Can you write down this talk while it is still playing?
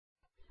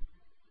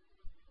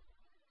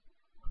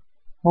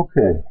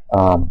Okay,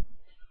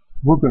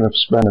 we're going to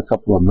spend a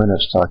couple of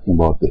minutes talking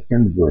about the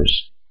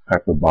inverse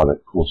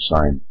hyperbolic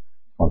cosine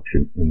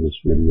function in this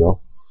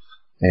video.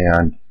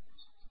 And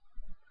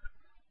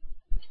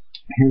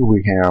here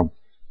we have,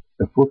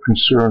 if we're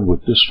concerned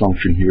with this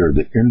function here,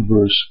 the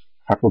inverse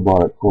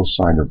hyperbolic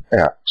cosine of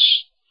x,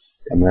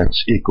 and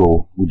that's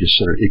equal, we just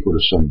set it equal to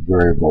some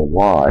variable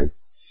y,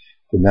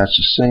 then that's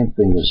the same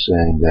thing as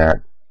saying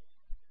that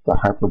the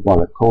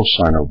hyperbolic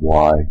cosine of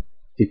y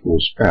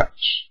equals x.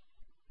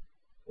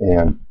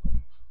 And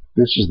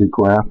this is the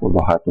graph of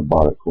the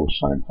hyperbolic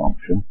cosine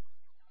function.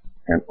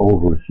 And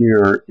over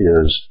here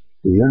is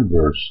the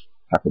inverse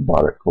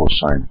hyperbolic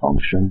cosine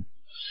function.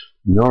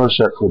 Notice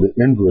that for the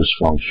inverse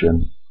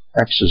function,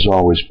 x is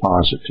always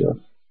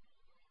positive.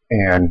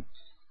 And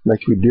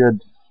like we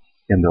did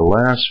in the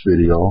last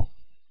video,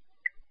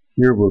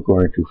 here we're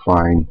going to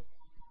find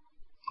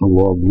a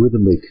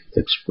logarithmic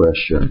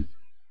expression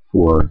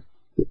for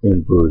the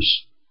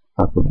inverse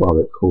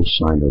hyperbolic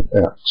cosine of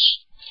x.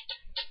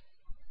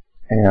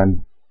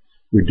 And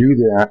we do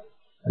that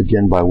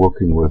again by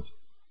working with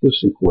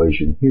this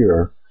equation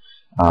here.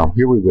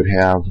 Here we would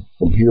have,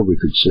 from here we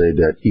could say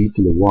that e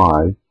to the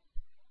y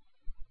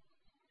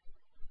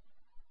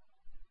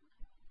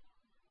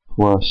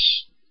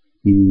plus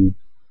e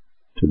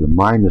to the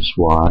minus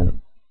y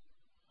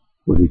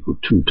would equal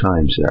 2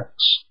 times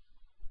x.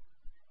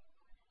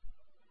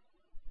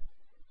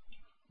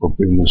 We'll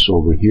bring this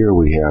over here.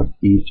 We have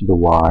e to the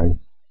y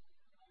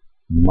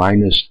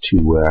minus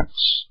 2x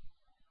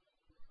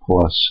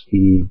plus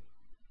e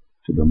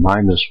to the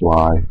minus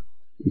y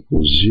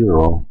equals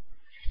 0,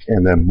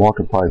 and then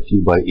multiply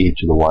through by e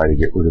to the y to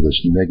get rid of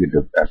this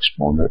negative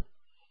exponent,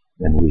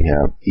 and we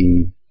have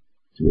e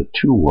to the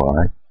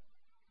 2y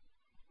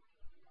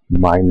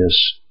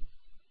minus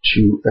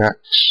 2x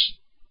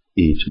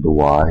e to the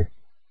y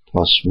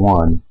plus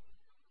 1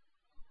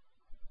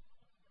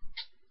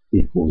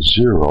 equals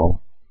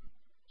 0.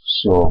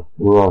 So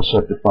we're all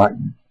set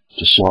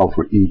to solve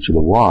for e to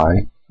the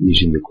y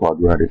using the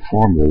quadratic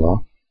formula.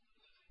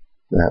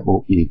 That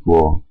will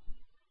equal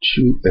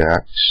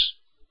 2x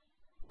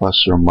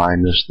plus or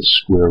minus the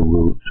square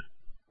root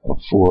of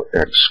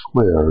 4x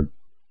squared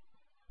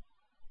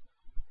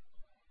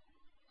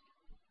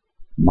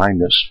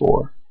minus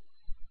 4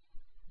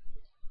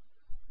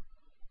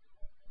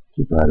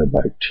 divided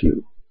by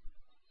 2.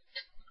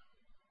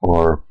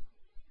 Or,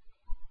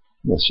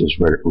 let's just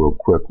write it real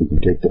quick. We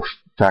can take the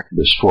factor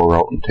this 4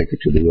 out and take it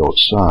to the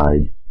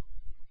outside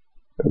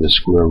of the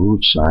square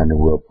root sign, and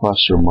we'll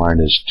plus or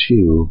minus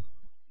 2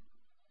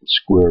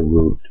 square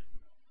root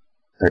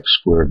x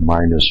squared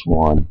minus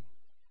 1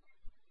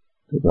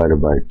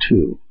 divided by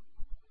 2.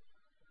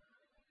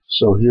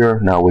 So here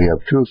now we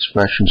have two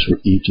expressions for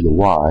e to the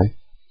y.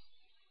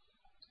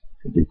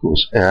 It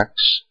equals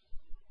x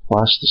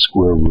plus the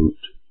square root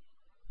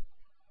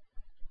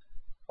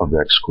of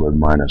x squared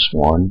minus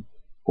 1,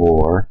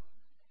 or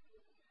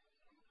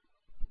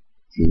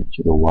e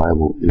to the y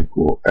will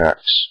equal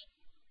x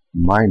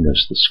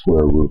minus the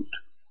square root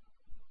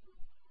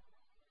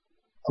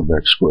of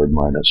x squared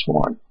minus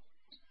 1.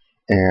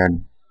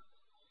 And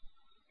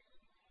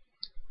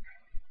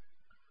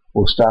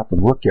we'll stop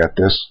and look at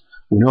this.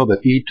 We know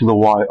that e to the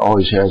y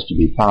always has to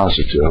be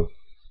positive,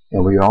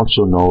 and we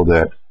also know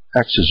that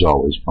x is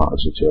always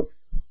positive.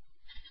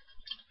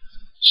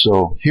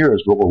 So here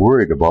is what we're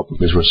worried about,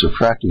 because we're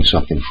subtracting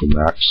something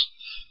from x.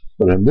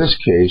 But in this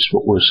case,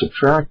 what we're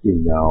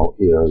subtracting now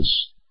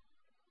is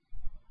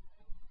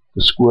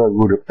the square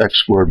root of x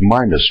squared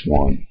minus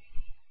 1.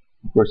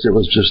 Of course, if it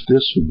was just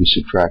this, we'd be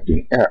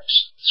subtracting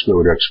x. Square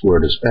root of x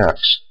squared is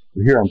x.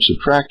 But here I'm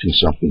subtracting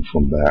something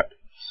from that.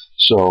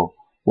 So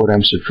what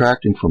I'm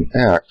subtracting from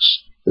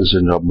x is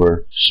a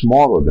number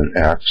smaller than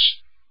x,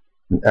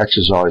 and x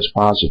is always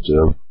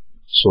positive.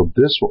 So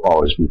this will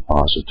always be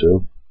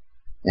positive,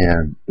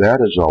 and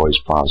that is always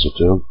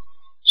positive.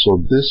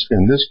 So this,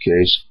 in this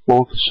case,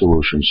 both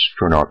solutions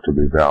turn out to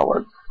be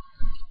valid.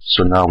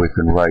 So now we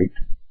can write,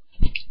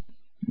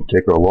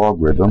 take our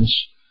logarithms,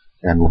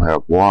 and we'll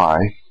have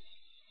y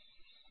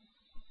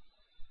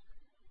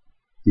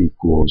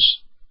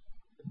equals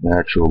the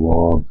natural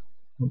log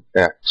of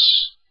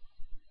x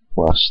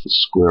plus the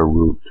square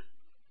root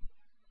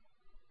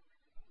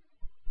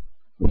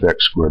of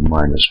x squared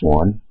minus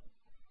 1,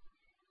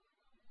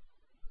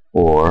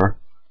 or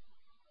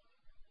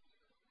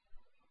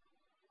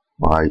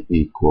y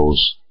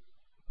equals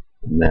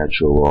the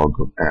natural log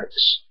of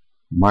x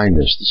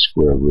minus the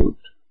square root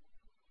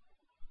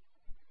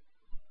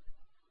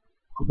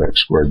of x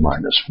squared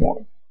minus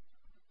 1.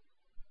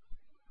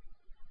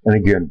 And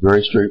again,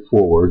 very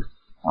straightforward,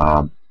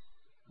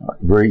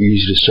 very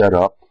easy to set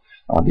up.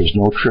 There's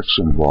no tricks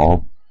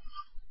involved.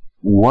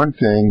 One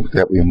thing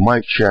that we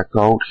might check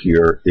out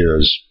here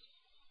is,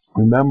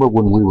 remember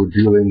when we were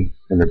dealing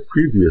in the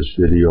previous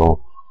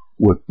video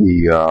with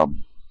the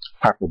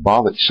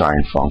hyperbolic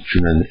sine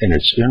function and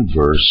its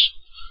inverse,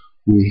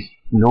 we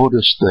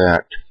noticed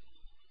that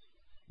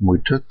when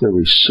we took the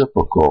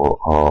reciprocal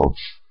of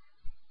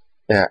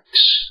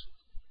x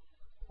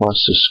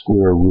plus the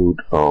square root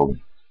of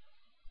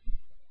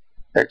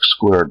x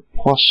squared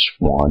plus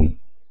 1,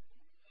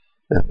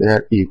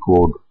 that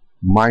equaled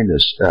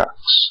minus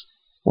x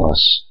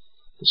plus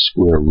the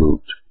square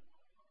root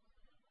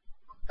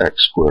x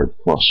squared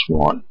plus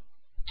 1.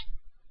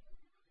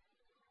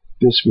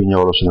 This we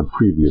noticed in the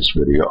previous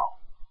video.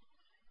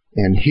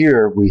 And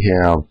here we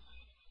have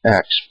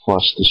x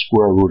plus the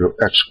square root of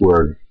x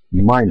squared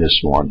minus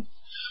 1.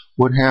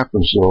 What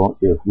happens though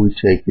if we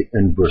take the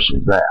inverse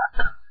of that?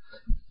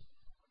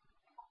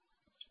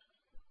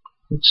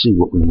 Let's see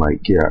what we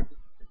might get.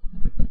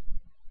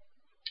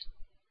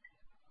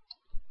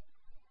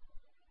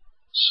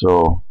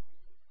 So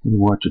we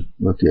want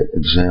to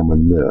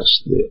examine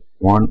this, the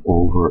 1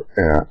 over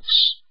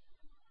x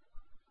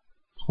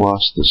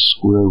plus the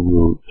square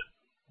root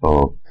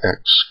of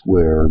x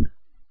squared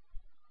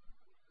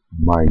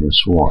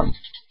minus 1.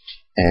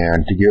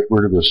 And to get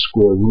rid of the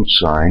square root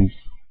sign,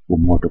 we'll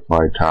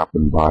multiply top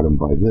and bottom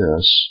by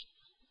this,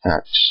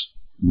 x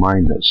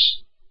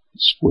minus the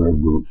square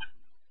root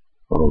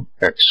of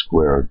x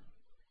squared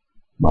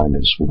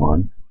minus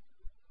 1.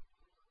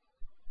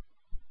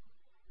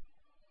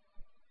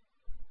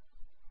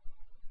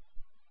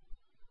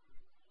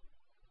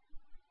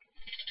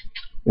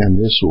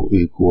 And this will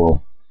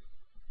equal,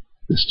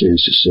 this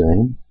stays the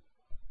same,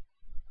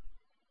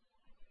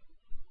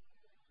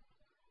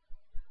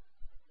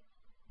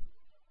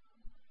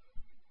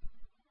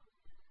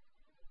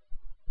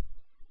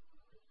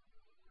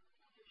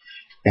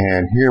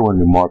 and here when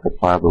we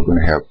multiply, we're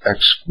going to have x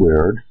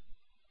squared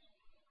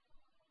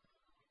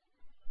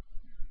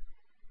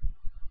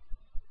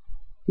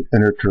the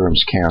inner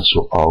terms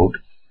cancel out,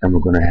 and we're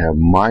going to have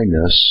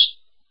minus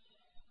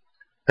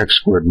x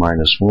squared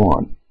minus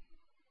 1.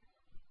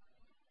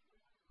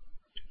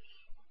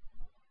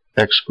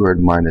 X squared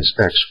minus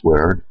x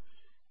squared.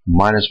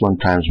 Minus 1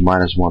 times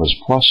minus 1 is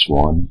plus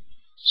 1.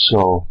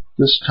 So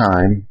this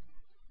time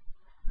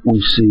we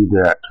see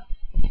that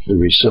the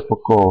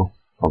reciprocal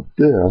of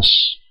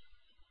this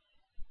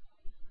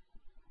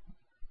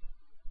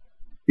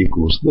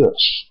equals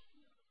this.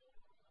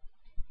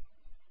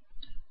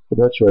 So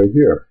that's right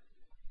here.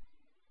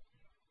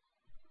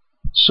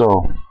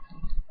 So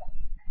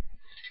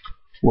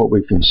what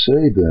we can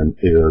say then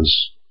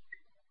is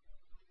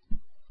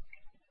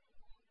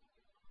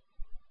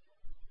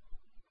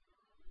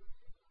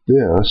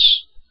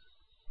this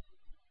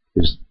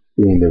is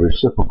being the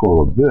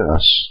reciprocal of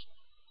this,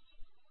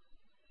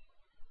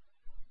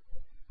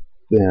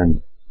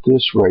 then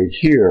this right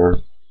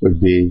here would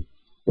be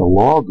the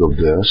log of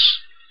this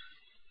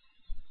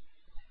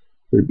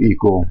would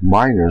equal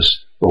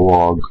minus the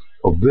log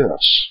of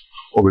this.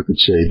 Or we could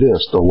say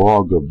this, the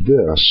log of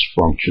this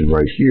function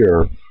right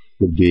here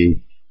would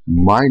be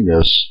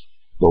minus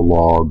the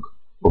log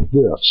of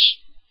this.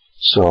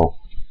 So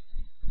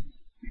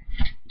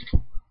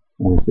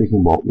when we're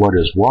thinking about what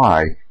is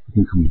y, we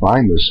can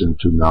combine this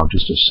into now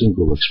just a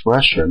single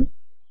expression.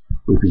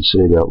 We can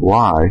say that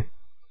y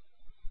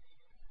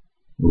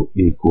will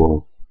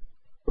equal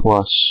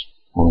plus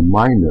or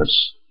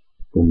minus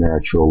the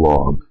natural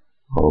log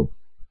of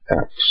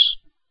x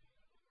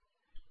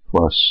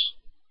plus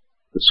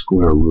the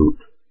square root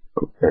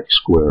of x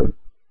squared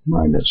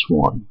minus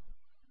 1.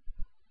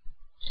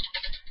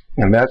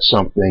 And that's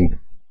something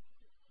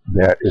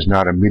that is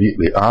not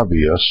immediately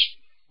obvious.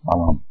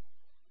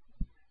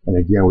 And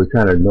again, we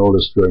kind of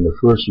noticed during the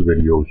first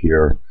video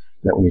here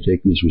that when you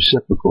take these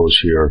reciprocals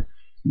here,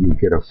 you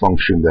get a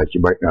function that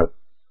you might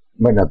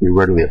not be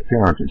readily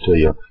apparent until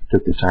you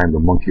took the time to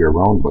monkey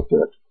around with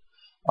it.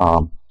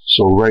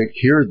 So right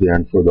here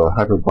then, for the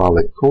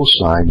hyperbolic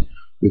cosine,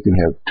 we can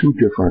have two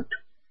different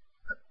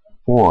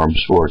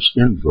forms for its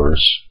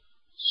inverse.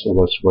 So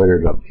let's write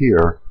it up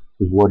here.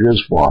 What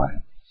is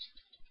y?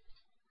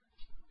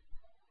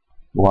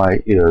 Y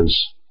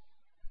is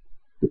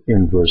the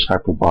inverse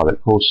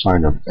hyperbolic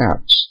cosine of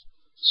x.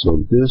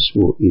 So this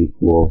will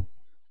equal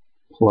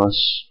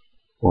plus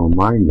or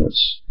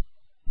minus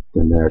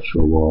the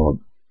natural log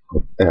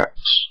of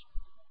x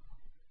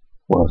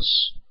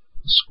plus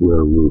the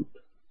square root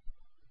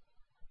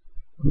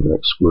of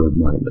x squared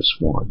minus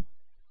 1.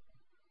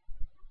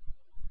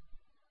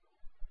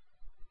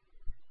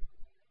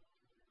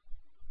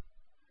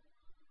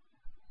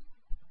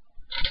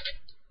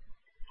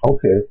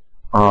 Okay,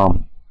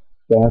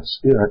 that's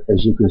it.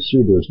 As you can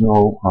see, there's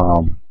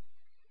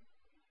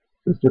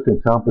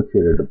nothing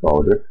complicated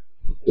about it.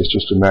 It's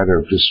just a matter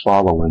of just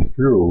following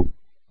through.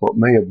 What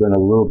may have been a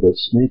little bit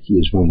sneaky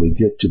is when we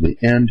get to the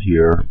end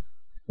here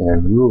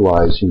and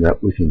realizing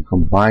that we can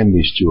combine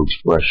these two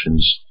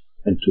expressions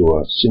into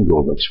a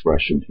single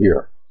expression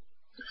here.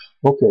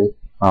 Okay,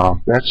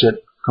 that's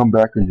it. Come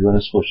back and join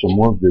us for some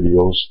more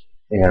videos,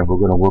 and we're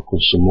going to work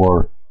with some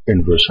more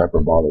inverse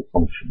hyperbolic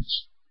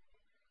functions.